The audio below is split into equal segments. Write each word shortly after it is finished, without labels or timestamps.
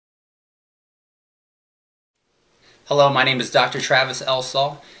Hello, my name is Dr. Travis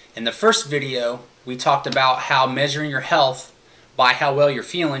Elsall. In the first video, we talked about how measuring your health by how well you're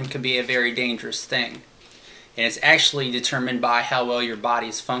feeling can be a very dangerous thing. And it's actually determined by how well your body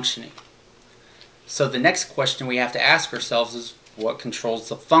is functioning. So the next question we have to ask ourselves is, what controls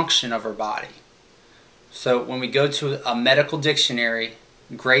the function of our body? So when we go to a medical dictionary,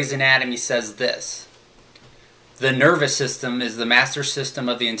 Gray's Anatomy says this: the nervous system is the master system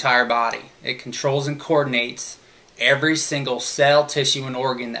of the entire body. It controls and coordinates every single cell, tissue, and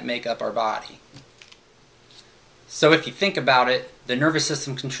organ that make up our body. So if you think about it, the nervous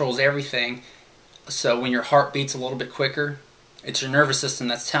system controls everything. So when your heart beats a little bit quicker, it's your nervous system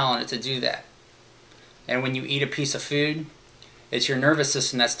that's telling it to do that. And when you eat a piece of food, it's your nervous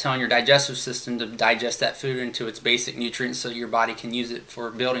system that's telling your digestive system to digest that food into its basic nutrients so your body can use it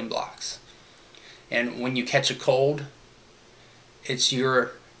for building blocks. And when you catch a cold, it's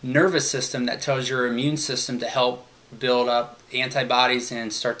your nervous system that tells your immune system to help build up antibodies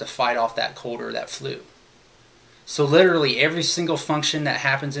and start to fight off that cold or that flu. So literally every single function that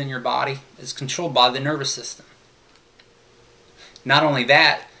happens in your body is controlled by the nervous system. Not only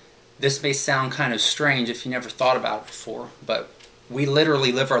that, this may sound kind of strange if you never thought about it before, but we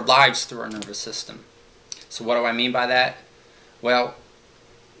literally live our lives through our nervous system. So what do I mean by that? Well,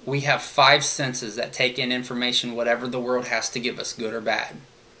 we have 5 senses that take in information, whatever the world has to give us, good or bad.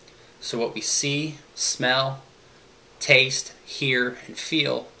 So what we see, smell, taste, hear, and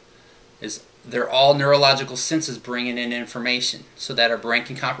feel, they're all neurological senses bringing in information so that our brain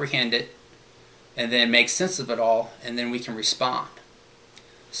can comprehend it and then make sense of it all, and then we can respond.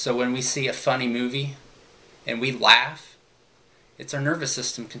 So when we see a funny movie and we laugh, it's our nervous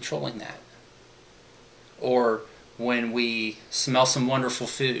system controlling that. Or when we smell some wonderful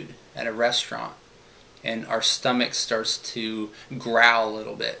food at a restaurant and our stomach starts to growl a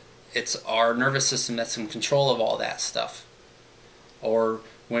little bit, it's our nervous system that's in control of all that stuff. Or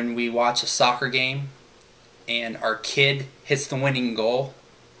when we watch a soccer game and our kid hits the winning goal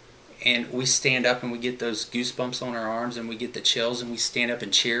and we stand up and we get those goosebumps on our arms and we get the chills and we stand up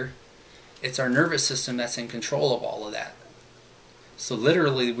and cheer, it's our nervous system that's in control of all of that. So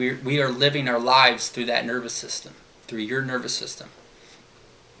literally we are living our lives through that nervous system, through your nervous system.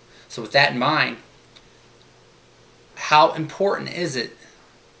 So with that in mind, how important is it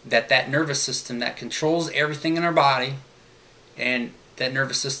that that nervous system that controls everything in our body and that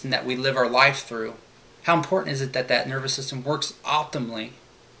nervous system that we live our life through, how important is it that that nervous system works optimally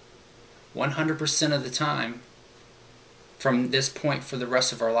 100% of the time from this point for the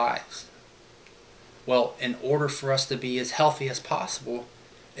rest of our lives? Well, in order for us to be as healthy as possible,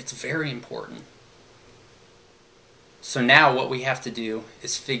 it's very important. So now what we have to do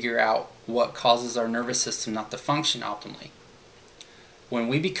is figure out what causes our nervous system not to function optimally. When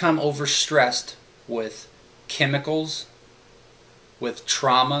we become overstressed with chemicals, with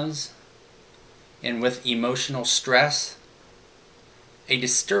traumas, and with emotional stress, a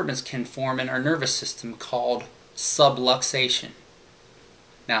disturbance can form in our nervous system called subluxation.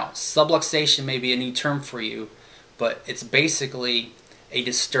 Now, subluxation may be a new term for you, but it's basically a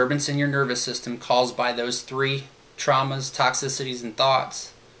disturbance in your nervous system caused by those 3 traumas, toxicities, and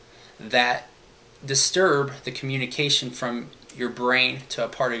thoughts that disturb the communication from your brain to a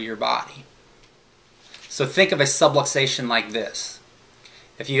part of your body. So think of a subluxation like this.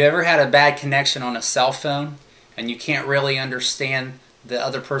 If you ever had a bad connection on a cell phone and you can't really understand the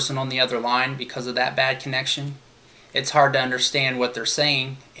other person on the other line because of that bad connection, it's hard to understand what they're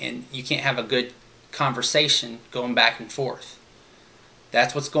saying and you can't have a good conversation going back and forth.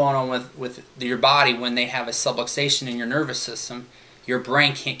 That's what's going on with your body when they have a subluxation in your nervous system. Your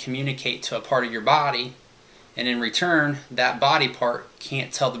brain can't communicate to a part of your body, and in return, that body part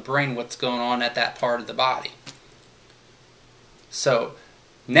can't tell the brain what's going on at that part of the body. So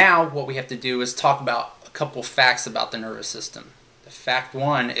now what we have to do is talk about a couple facts about the nervous system. Fact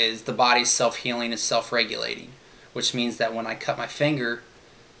 1 is the body's self-healing and self-regulating, which means that when I cut my finger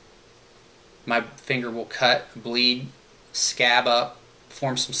will cut, bleed, scab up,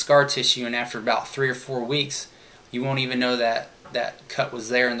 form some scar tissue, and after about 3 or 4 weeks, you won't even know that that cut was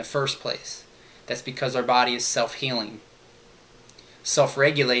there in the first place. That's because our body is self-healing.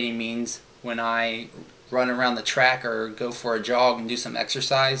 Self-regulating means when I run around the track or go for a jog and do some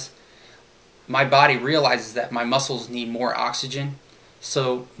exercise, my body realizes that my muscles need more oxygen,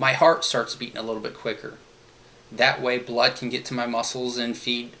 so my heart starts beating a little bit quicker. That way blood can get to my muscles and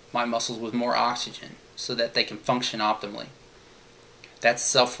feed my muscles with more oxygen so that they can function optimally. That's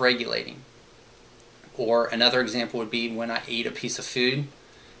self-regulating. Or another example would be when I eat a piece of food.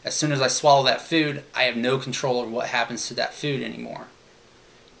 As soon as I swallow that food, I have no control over what happens to that food anymore.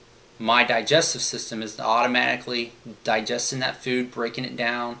 my digestive system is automatically digesting that food, breaking it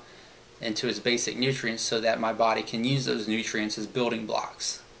down into its basic nutrients so that my body can use those nutrients as building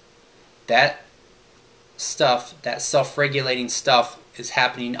blocks. That stuff, that self-regulating stuff, is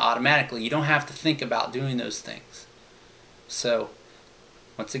happening automatically. You don't have to think about doing those things. So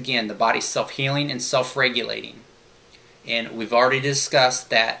once again, the body's self-healing and self-regulating. And we've already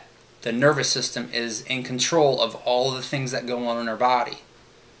discussed that the nervous system is in control of all of the things that go on in our body.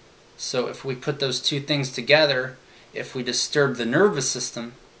 So if we put those two things together, if we disturb the nervous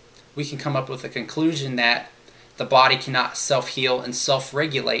system, we can come up with a conclusion that the body cannot self-heal and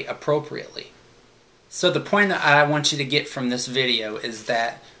self-regulate appropriately. So the point that I want you to get from this video is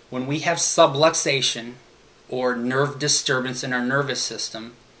that when we have subluxation or nerve disturbance in our nervous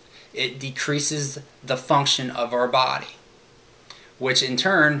system, it decreases the function of our body, which in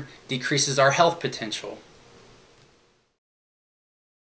turn decreases our health potential.